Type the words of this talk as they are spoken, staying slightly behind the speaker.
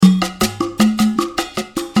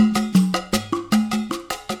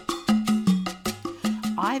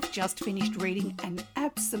just finished reading an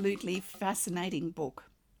absolutely fascinating book.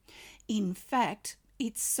 In fact,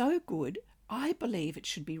 it's so good, I believe it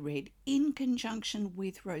should be read in conjunction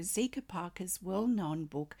with Rosika Parker's well-known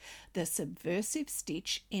book, The Subversive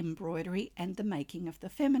Stitch, Embroidery and the Making of the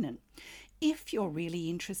Feminine, if you're really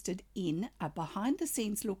interested in a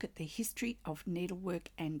behind-the-scenes look at the history of needlework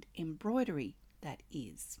and embroidery, that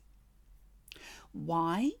is.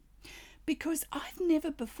 Why? Because I've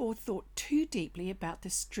never before thought too deeply about the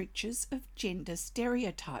strictures of gender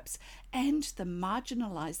stereotypes and the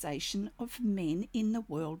marginalisation of men in the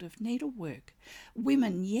world of needlework.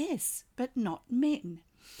 Women, yes, but not men.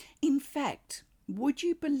 In fact, would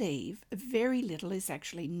you believe very little is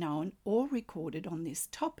actually known or recorded on this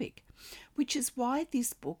topic, which is why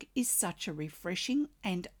this book is such a refreshing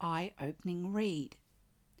and eye-opening read.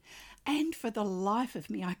 And for the life of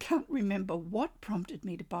me, I can't remember what prompted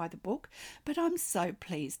me to buy the book, but I'm so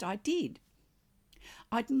pleased I did.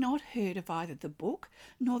 I'd not heard of either the book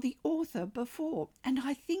nor the author before, and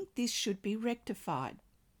I think this should be rectified.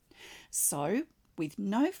 So, with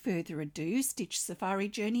no further ado, Stitch Safari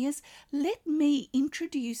Journeyers, let me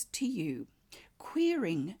introduce to you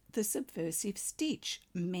Queering the Subversive Stitch,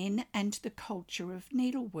 Men and the Culture of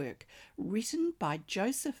Needlework, written by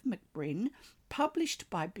Joseph McBrinn, published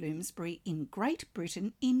by Bloomsbury in Great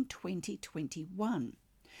Britain in 2021.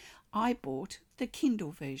 I bought the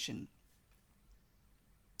Kindle version.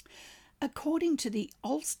 According to the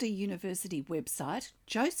Ulster University website,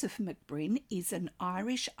 Joseph McBrinn is an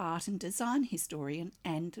Irish art and design historian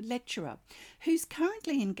and lecturer who's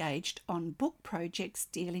currently engaged on book projects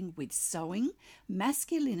dealing with sewing,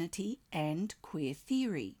 masculinity and queer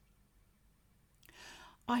theory.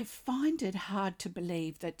 I find it hard to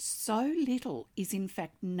believe that so little is in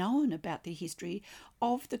fact known about the history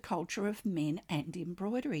of the culture of men and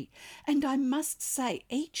embroidery, and I must say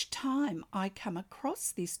each time I come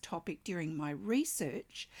across this topic during my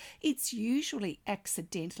research, it's usually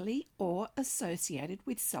accidentally or associated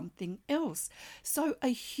with something else. So a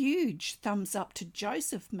huge thumbs up to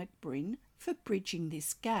Joseph McBrinn for bridging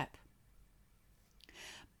this gap.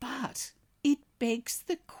 But it begs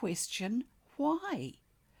the question, why?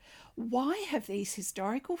 Why have these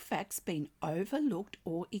historical facts been overlooked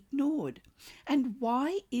or ignored? And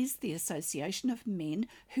why is the association of men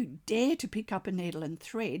who dare to pick up a needle and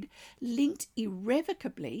thread linked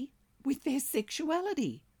irrevocably with their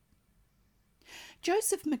sexuality?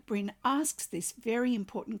 Joseph McBrinn asks this very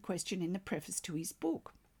important question in the preface to his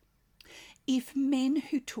book. If men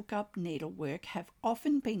who took up needlework have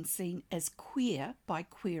often been seen as queer by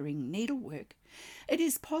queering needlework, it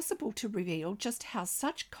is possible to reveal just how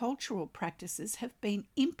such cultural practices have been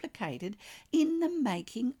implicated in the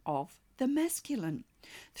making of the masculine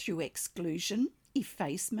through exclusion,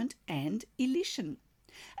 effacement and elision,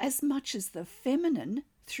 as much as the feminine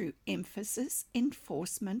through emphasis,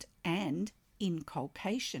 enforcement and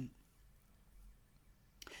inculcation.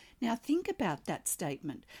 Now think about that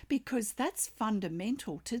statement, because that's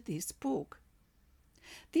fundamental to this book.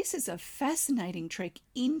 This is a fascinating trek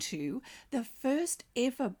into the first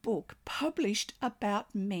ever book published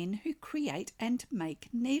about men who create and make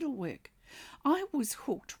needlework. I was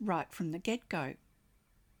hooked right from the get-go.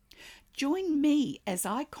 Join me as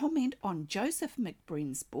I comment on Joseph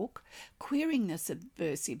McBrinn's book, Queering the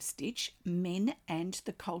Subversive Stitch, Men and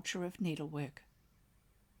the Culture of Needlework.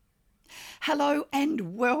 Hello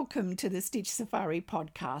and welcome to the Stitch Safari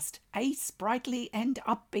podcast, a sprightly and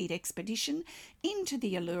upbeat expedition into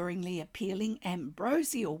the alluringly appealing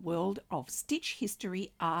ambrosial world of stitch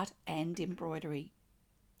history, art and embroidery.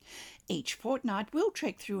 Each fortnight we'll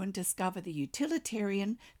trek through and discover the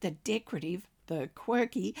utilitarian, the decorative, the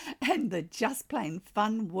quirky and the just plain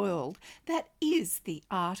fun world that is the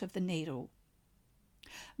art of the needle.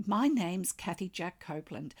 My name's Kathy Jack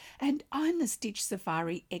Copeland and I'm the Stitch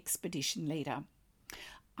Safari Expedition Leader.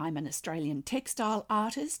 I'm an Australian textile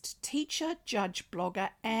artist, teacher, judge, blogger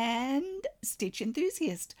and stitch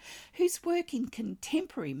enthusiast whose work in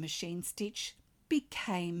contemporary machine stitch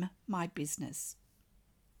became my business.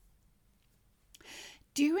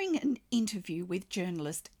 During an interview with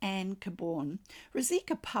journalist Anne Caborn,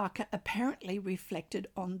 Rosika Parker apparently reflected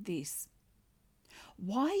on this.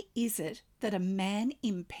 Why is it that a man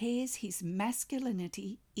impairs his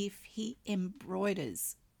masculinity if he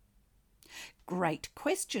embroiders? Great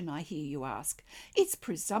question, I hear you ask. It's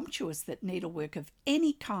presumptuous that needlework of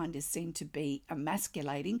any kind is seen to be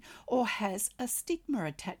emasculating or has a stigma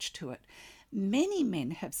attached to it. Many men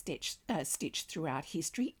have stitched throughout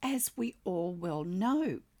history, as we all well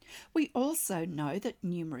know. We also know that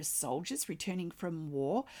numerous soldiers returning from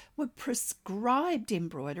war were prescribed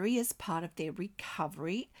embroidery as part of their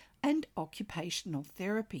recovery and occupational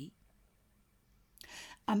therapy.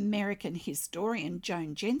 American historian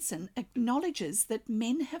Joan Jensen acknowledges that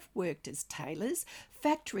men have worked as tailors,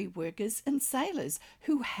 factory workers, and sailors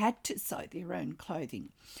who had to sew their own clothing.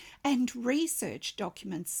 And research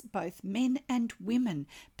documents both men and women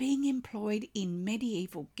being employed in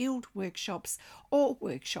medieval guild workshops or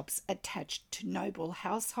workshops attached to noble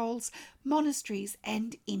households, monasteries,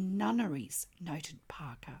 and in nunneries, noted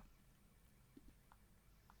Parker.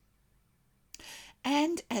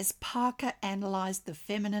 And as Parker analysed the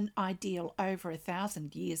feminine ideal over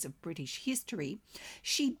 1,000 years of British history,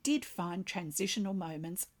 she did find transitional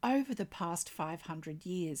moments over the past 500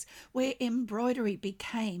 years where embroidery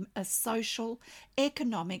became a social,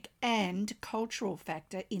 economic and cultural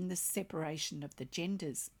factor in the separation of the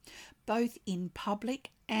genders, both in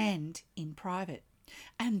public and in private.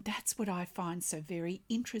 And that's what I find so very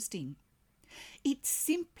interesting. It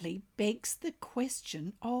simply begs the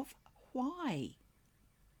question of why.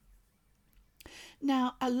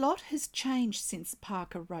 Now, a lot has changed since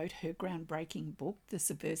Parker wrote her groundbreaking book, The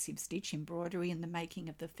Subversive Stitch, Embroidery and the Making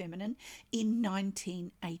of the Feminine, in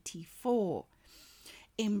 1984.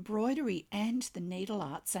 Embroidery and the needle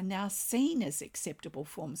arts are now seen as acceptable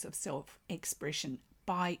forms of self-expression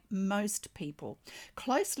by most people,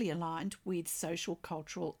 closely aligned with social,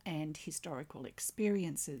 cultural, and historical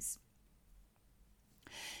experiences.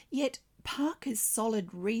 Yet, Parker's solid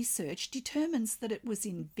research determines that it was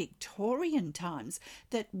in Victorian times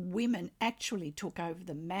that women actually took over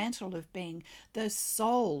the mantle of being the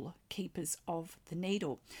sole keepers of the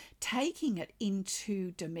needle, taking it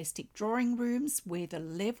into domestic drawing rooms where the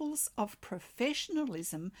levels of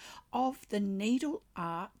professionalism of the needle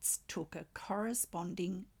arts took a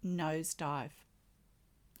corresponding nosedive.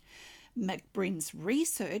 McBrinn's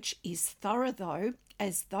research is thorough, though,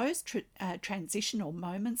 as those transitional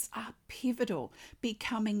moments are pivotal,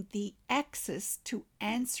 becoming the axis to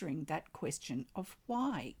answering that question of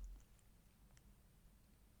why.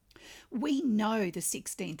 We know the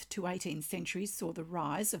 16th to 18th centuries saw the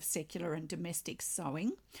rise of secular and domestic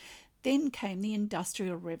sewing. Then came the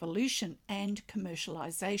Industrial Revolution and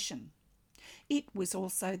commercialisation. It was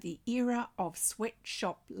also the era of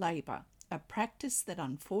sweatshop labour, a practice that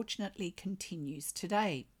unfortunately continues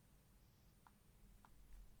today.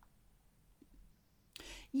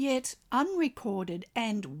 Yet unrecorded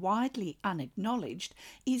and widely unacknowledged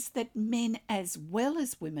is that men as well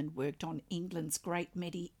as women worked on England's great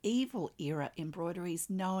medieval era embroideries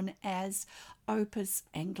known as Opus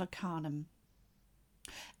Anglicanum.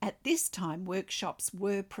 At this time, workshops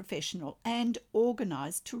were professional and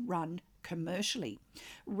organised to run commercially,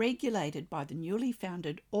 regulated by the newly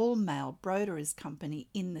founded all-male broderers company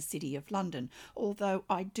in the City of London, although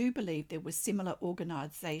I do believe there were similar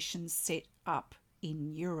organisations set up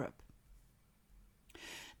in Europe.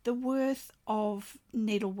 The worth of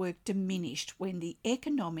needlework diminished when the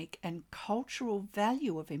economic and cultural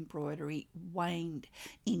value of embroidery waned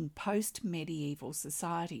in post-medieval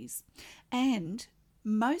societies, and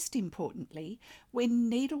most importantly, when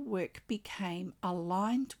needlework became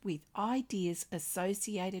aligned with ideas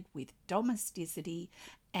associated with domesticity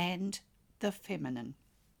and the feminine.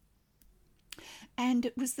 And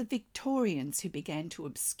it was the Victorians who began to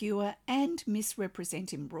obscure and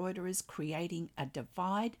misrepresent embroiderers, creating a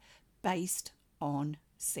divide based on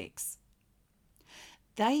sex.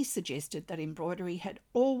 They suggested that embroidery had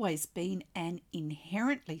always been an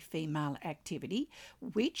inherently female activity,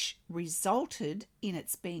 which resulted in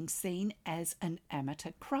its being seen as an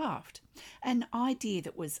amateur craft, an idea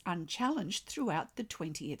that was unchallenged throughout the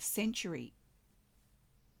 20th century.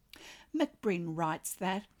 McBrinn writes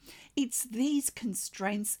that it's these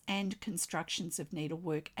constraints and constructions of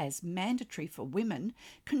needlework as mandatory for women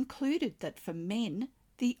concluded that for men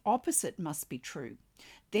the opposite must be true,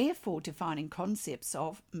 therefore defining concepts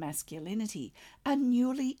of masculinity, a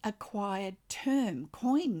newly acquired term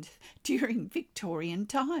coined during Victorian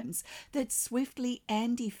times that swiftly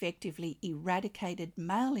and effectively eradicated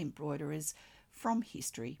male embroiderers from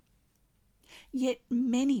history. Yet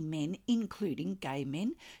many men, including gay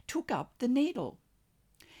men, took up the needle.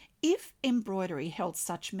 If embroidery held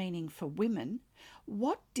such meaning for women,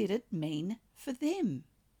 what did it mean for them?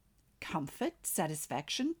 Comfort,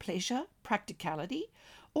 satisfaction, pleasure, practicality,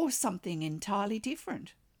 or something entirely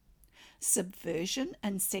different? Subversion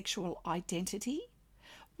and sexual identity?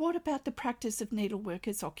 What about the practice of needlework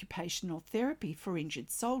as occupational therapy for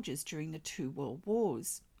injured soldiers during the 2 World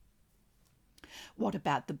Wars? What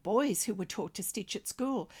about the boys who were taught to stitch at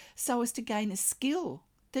school so as to gain a skill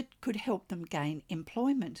that could help them gain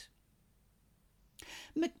employment.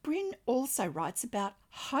 McBrinn also writes about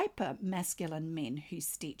hyper-masculine men who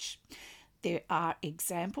stitch. There are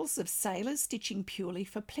examples of sailors stitching purely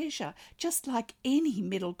for pleasure, just like any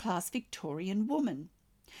middle-class Victorian woman.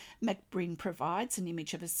 McBrinn provides an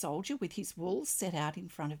image of a soldier with his wool set out in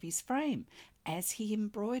front of his frame as he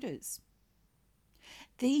embroiders.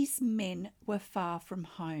 These men were far from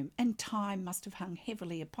home, and time must have hung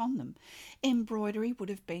heavily upon them. Embroidery would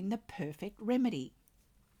have been the perfect remedy.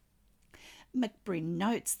 McBrinn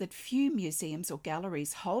notes that few museums or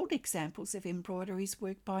galleries hold examples of embroideries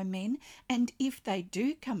worked by men, and if they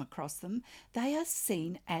do come across them, they are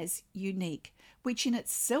seen as unique, which in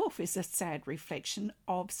itself is a sad reflection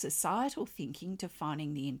of societal thinking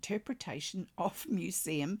defining the interpretation of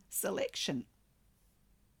museum selection.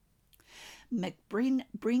 McBrinn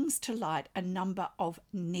brings to light a number of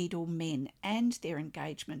needlemen and their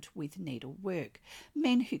engagement with needlework,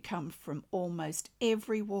 men who come from almost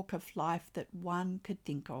every walk of life that one could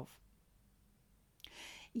think of.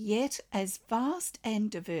 Yet, as vast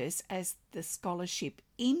and diverse as the scholarship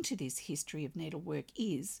into this history of needlework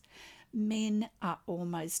is, men are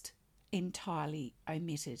almost entirely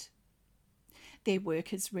omitted. Their work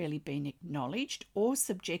has rarely been acknowledged or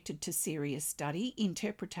subjected to serious study,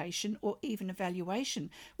 interpretation, or even evaluation,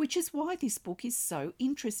 which is why this book is so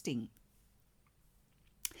interesting.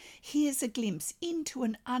 Here's a glimpse into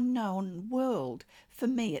an unknown world. For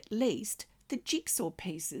me, at least, the jigsaw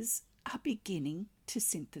pieces are beginning to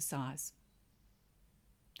synthesise.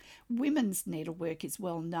 Women's needlework is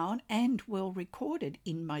well known and well recorded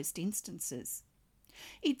in most instances.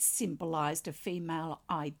 It symbolised a female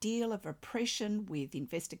ideal of oppression, with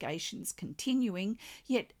investigations continuing,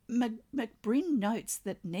 yet McBrinn notes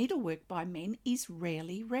that needlework by men is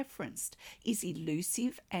rarely referenced, is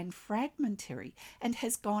elusive and fragmentary, and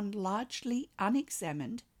has gone largely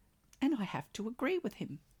unexamined, and I have to agree with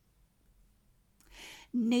him.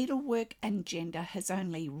 Needlework and gender has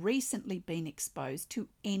only recently been exposed to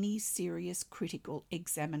any serious critical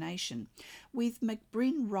examination, with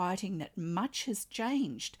McBrinn writing that much has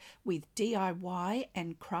changed, with DIY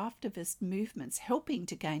and craftivist movements helping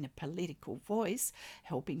to gain a political voice,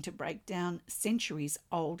 helping to break down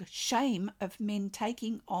centuries-old shame of men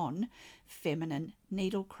taking on feminine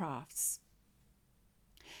needlecrafts.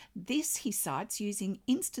 This he cites using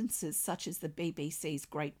instances such as the BBC's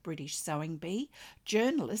Great British Sewing Bee,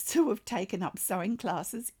 journalists who have taken up sewing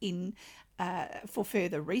classes for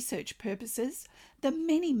further research purposes, the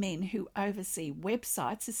many men who oversee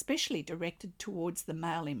websites especially directed towards the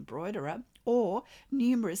male embroiderer, or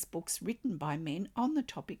numerous books written by men on the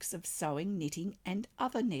topics of sewing, knitting and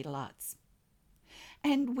other needle arts.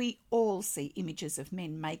 And we all see images of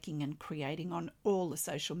men making and creating on all the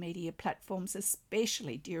social media platforms,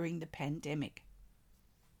 especially during the pandemic.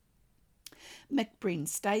 McBrinn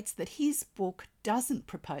states that his book doesn't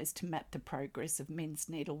propose to map the progress of men's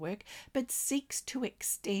needlework, but seeks to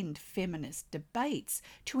extend feminist debates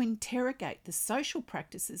to interrogate the social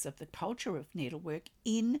practices of the culture of needlework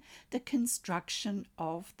in the construction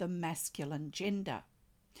of the masculine gender.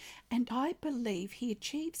 And I believe he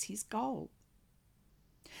achieves his goal.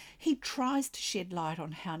 He tries to shed light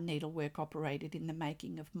on how needlework operated in the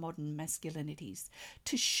making of modern masculinities,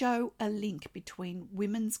 to show a link between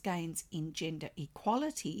women's gains in gender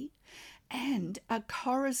equality and a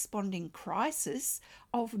corresponding crisis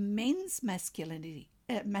of men's masculinity,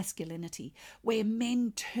 where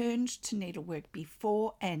men turned to needlework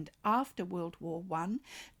before and after World War I,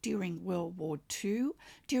 during World War II,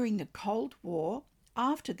 during the Cold War,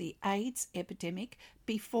 after the AIDS epidemic,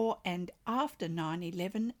 before and after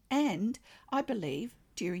 9/11, and, I believe,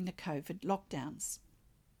 during the COVID lockdowns.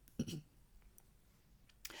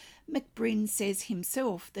 McBrinn says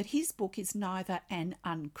himself that his book is neither an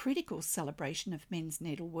uncritical celebration of men's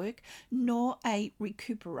needlework nor a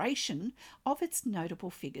recuperation of its notable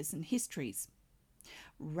figures and histories.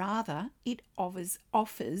 Rather, it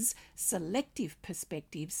offers selective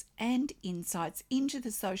perspectives and insights into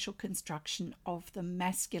the social construction of the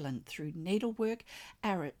masculine through needlework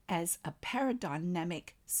as a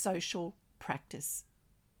paradigmatic social practice.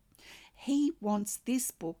 He wants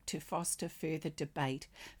this book to foster further debate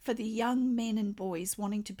for the young men and boys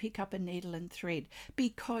wanting to pick up a needle and thread,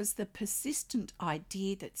 because the persistent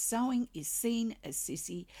idea that sewing is seen as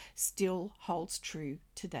sissy still holds true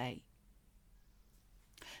today.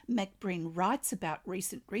 McBrinn writes about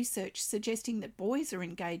recent research suggesting that boys are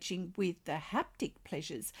engaging with the haptic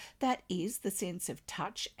pleasures, that is, the sense of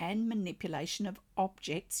touch and manipulation of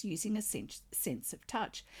objects using a sense of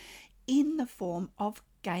touch, in the form of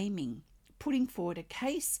gaming, putting forward a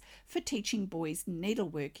case for teaching boys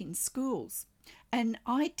needlework in schools. an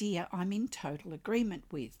idea I'm in total agreement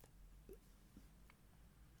with.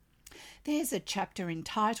 There's a chapter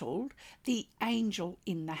entitled The Angel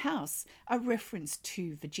in the House, a reference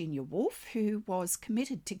to Virginia Woolf, who was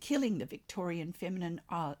committed to killing the Victorian feminine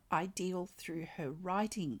ideal through her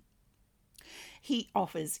writing. He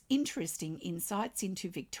offers interesting insights into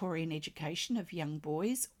Victorian education of young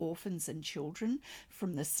boys, orphans and children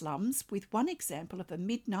from the slums, with one example of a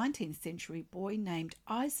mid-19th century boy named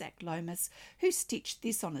Isaac Lomas who stitched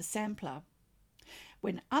this on a sampler.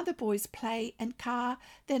 When other boys play and carr,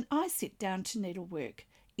 then I sit down to needlework.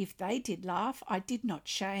 If they did laugh, I did not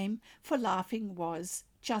shame, for laughing was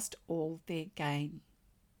just all their gain.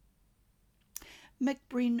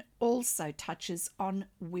 McBrinn also touches on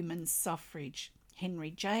women's suffrage.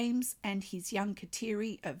 Henry James and his young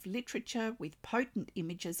coterie of literature with potent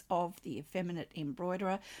images of the effeminate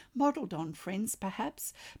embroiderer, modelled on Friends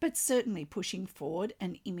perhaps, but certainly pushing forward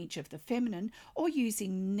an image of the feminine or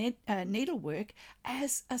using needlework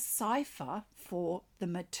as a cipher for the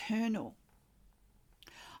maternal.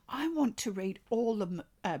 I want to read all the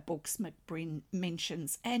books McBrinn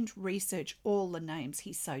mentions and research all the names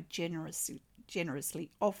he so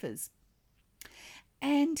generously offers.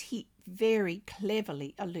 And he very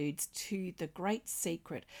cleverly alludes to the great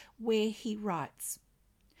secret where he writes,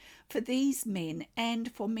 "For these men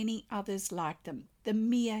and for many others like them, the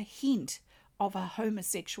mere hint of a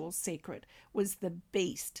homosexual secret was the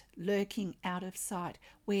beast lurking out of sight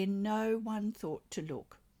where no one thought to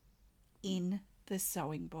look, in the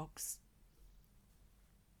sewing box."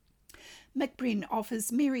 McBrinn offers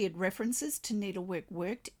myriad references to needlework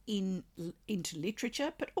worked into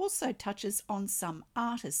literature, but also touches on some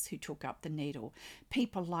artists who took up the needle,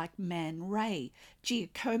 people like Man Ray,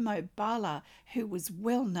 Giacomo Balla, who was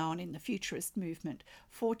well known in the Futurist movement,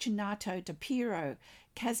 Fortunato de Piero,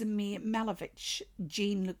 Casimir Malevich,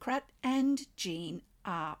 Jean Lucrat and Jean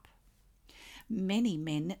Arp. Many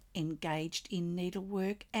men engaged in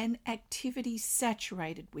needlework and activities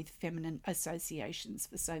saturated with feminine associations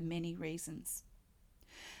for so many reasons.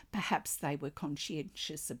 Perhaps they were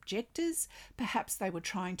conscientious objectors, perhaps they were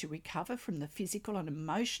trying to recover from the physical and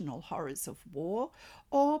emotional horrors of war,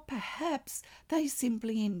 or perhaps they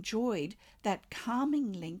simply enjoyed that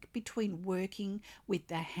calming link between working with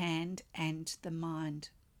the hand and the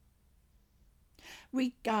mind.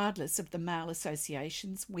 Regardless of the male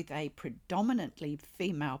associations with a predominantly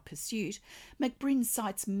female pursuit, McBrinn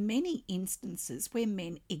cites many instances where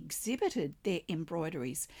men exhibited their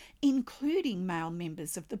embroideries, including male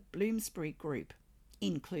members of the Bloomsbury group,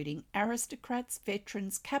 including aristocrats,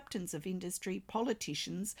 veterans, captains of industry,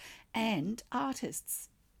 politicians, and artists.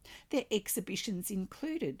 Their exhibitions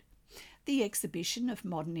included the Exhibition of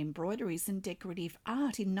Modern Embroideries and Decorative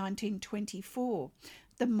Art in 1924,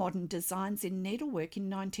 the Modern Designs in Needlework in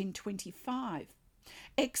 1925,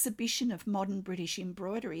 Exhibition of Modern British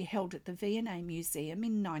Embroidery held at the V&A Museum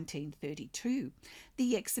in 1932,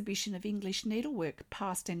 the Exhibition of English Needlework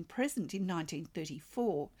Past and Present in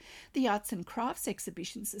 1934, the Arts and Crafts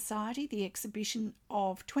Exhibition Society, the Exhibition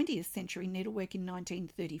of 20th Century Needlework in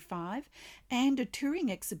 1935, and a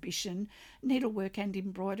touring exhibition, Needlework and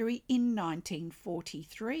Embroidery, in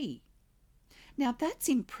 1943. Now that's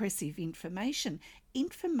impressive information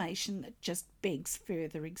that just begs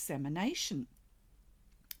further examination.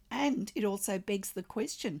 And it also begs the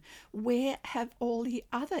question, where have all the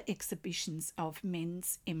other exhibitions of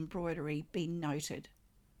men's embroidery been noted?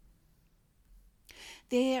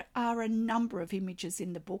 There are a number of images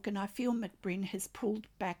in the book, and I feel McBrinn has pulled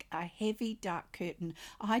back a heavy dark curtain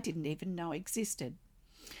I didn't even know existed.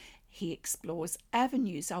 He explores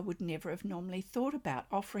avenues I would never have normally thought about,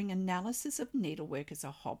 offering analysis of needlework as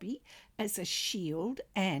a hobby, as a shield,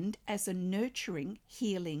 and as a nurturing,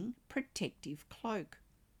 healing, protective cloak.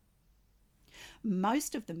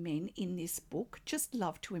 Most of the men in this book just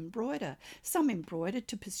love to embroider. Some embroidered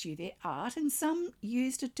to pursue their art and some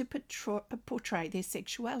used it to portray their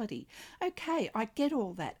sexuality. Okay, I get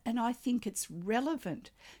all that, and I think it's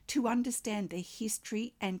relevant to understand the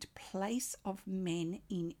history and place of men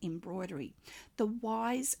in embroidery. The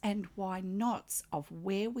whys and why nots of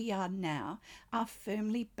where we are now are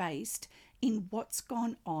firmly based in what's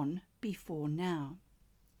gone on before now.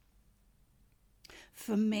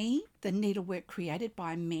 For me, the needlework created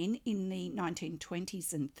by men in the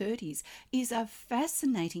 1920s and 30s is a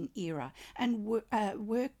fascinating era, and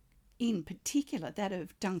work in particular, that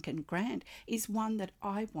of Duncan Grant, is one that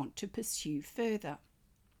I want to pursue further.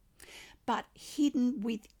 But hidden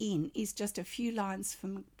within is just a few lines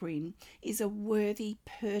from McBrinn is a worthy,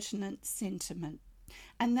 pertinent sentiment.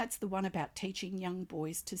 And that's the one about teaching young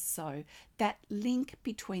boys to sew. That link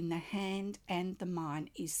between the hand and the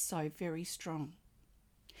mind is so very strong.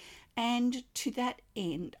 And to that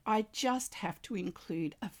end, I just have to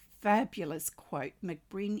include a fabulous quote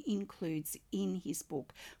McBrinn includes in his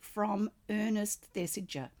book from Ernest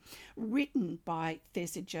Thesiger, written by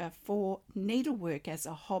Thesiger for Needlework as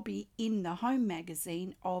a Hobby in the Home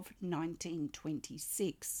magazine of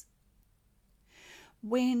 1926.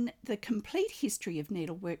 When the complete history of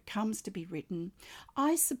needlework comes to be written,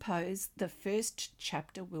 I suppose the first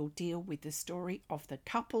chapter will deal with the story of the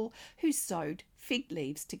couple who sewed fig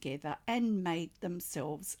leaves together and made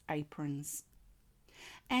themselves aprons.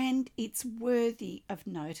 And it's worthy of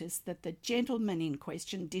notice that the gentleman in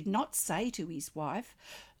question did not say to his wife,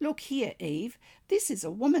 "Look here, Eve, this is a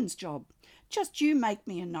woman's job. Just you make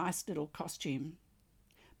me a nice little costume,"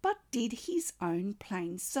 but did his own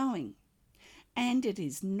plain sewing. And it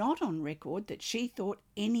is not on record that she thought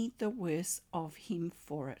any the worse of him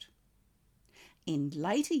for it. In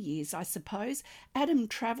later years, I suppose, Adam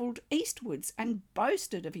travelled eastwards and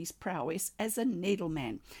boasted of his prowess as a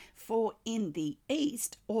needleman, for in the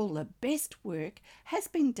East all the best work has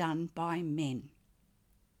been done by men.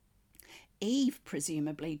 Eve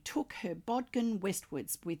presumably took her bodkin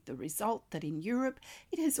westwards, with the result that in Europe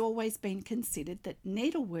it has always been considered that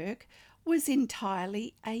needlework was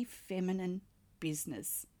entirely a feminine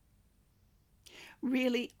business.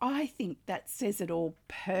 Really, I think that says it all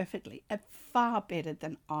perfectly, far better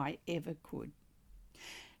than I ever could.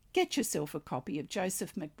 Get yourself a copy of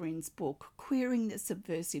Joseph McBrinn's book, Queering the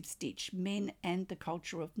Subversive Stitch, Men and the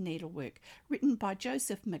Culture of Needlework, written by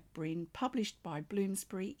Joseph McBrinn, published by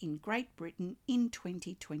Bloomsbury in Great Britain in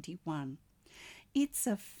 2021. It's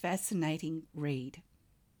a fascinating read.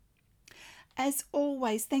 As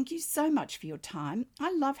always, thank you so much for your time.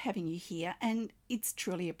 I love having you here and it's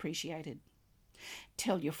truly appreciated.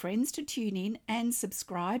 Tell your friends to tune in and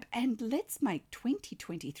subscribe, and let's make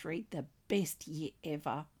 2023 the best year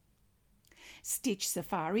ever. Stitch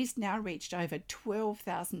Safari's now reached over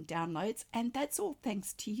 12,000 downloads, and that's all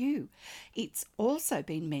thanks to you. It's also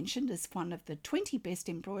been mentioned as one of the 20 best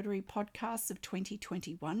embroidery podcasts of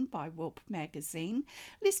 2021 by Whelp magazine,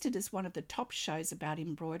 listed as one of the top shows about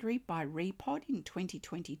embroidery by Repod in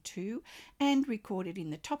 2022, and recorded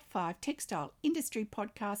in the top 5 textile industry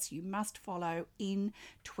podcasts you must follow in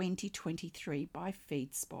 2023 by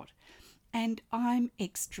FeedSpot. And I'm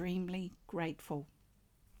extremely grateful.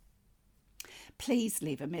 Please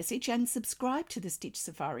leave a message and subscribe to the Stitch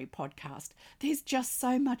Safari podcast. There's just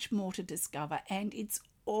so much more to discover, and it's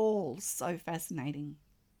all so fascinating.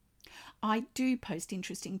 I do post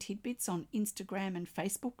interesting tidbits on Instagram and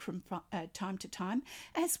Facebook from time to time,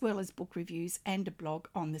 as well as book reviews and a blog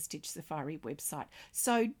on the Stitch Safari website.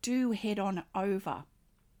 So do head on over.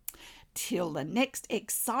 Till the next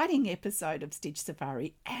exciting episode of Stitch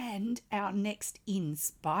Safari and our next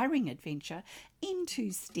inspiring adventure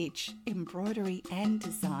into stitch, embroidery and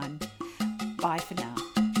design. Bye for now.